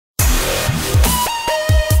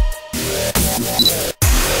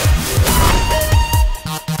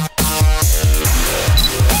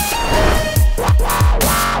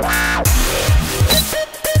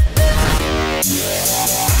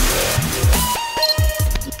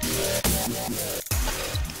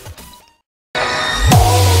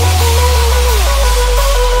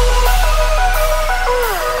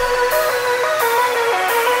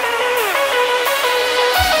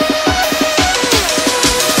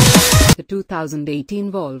2018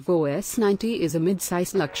 Volvo S90 is a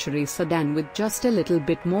mid-size luxury sedan with just a little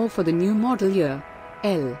bit more for the new model year.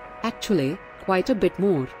 Actually, quite a bit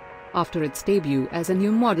more. After its debut as a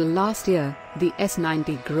new model last year, the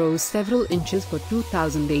S90 grows several inches for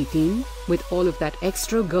 2018, with all of that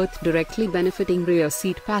extra girth directly benefiting rear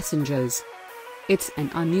seat passengers. It's an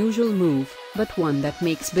unusual move, but one that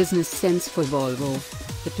makes business sense for Volvo.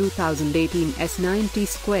 The 2018 S90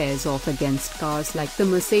 squares off against cars like the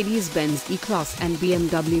Mercedes-Benz E-Class and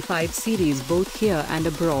BMW 5 Series both here and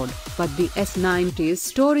abroad, but the S90's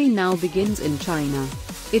story now begins in China.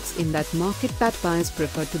 It's in that market that buyers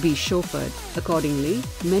prefer to be chauffeured. Accordingly,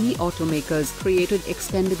 many automakers created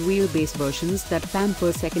extended wheelbase versions that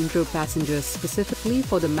pamper second-row passengers specifically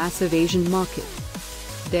for the massive Asian market.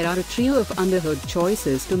 There are a trio of underhood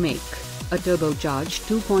choices to make: a turbocharged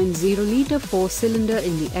 2.0-liter four-cylinder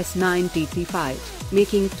in the S90 T5,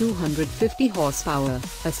 making 250 horsepower,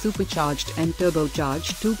 a supercharged and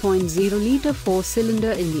turbocharged 2.0-liter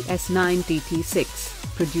four-cylinder in the S90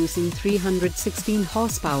 T6, producing 316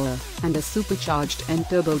 horsepower, and a supercharged and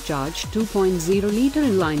turbocharged 2.0-liter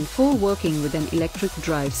inline-four working with an electric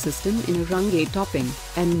drive system in a Rung-A topping,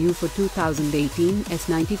 and new for 2018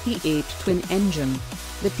 S90 T8 twin engine.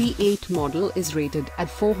 The T8 model is rated at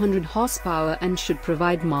 400 horsepower and should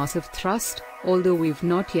provide massive thrust, although we've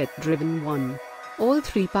not yet driven one. All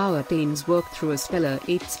three powertrains work through a stellar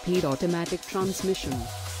 8-speed automatic transmission.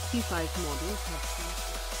 T5 models have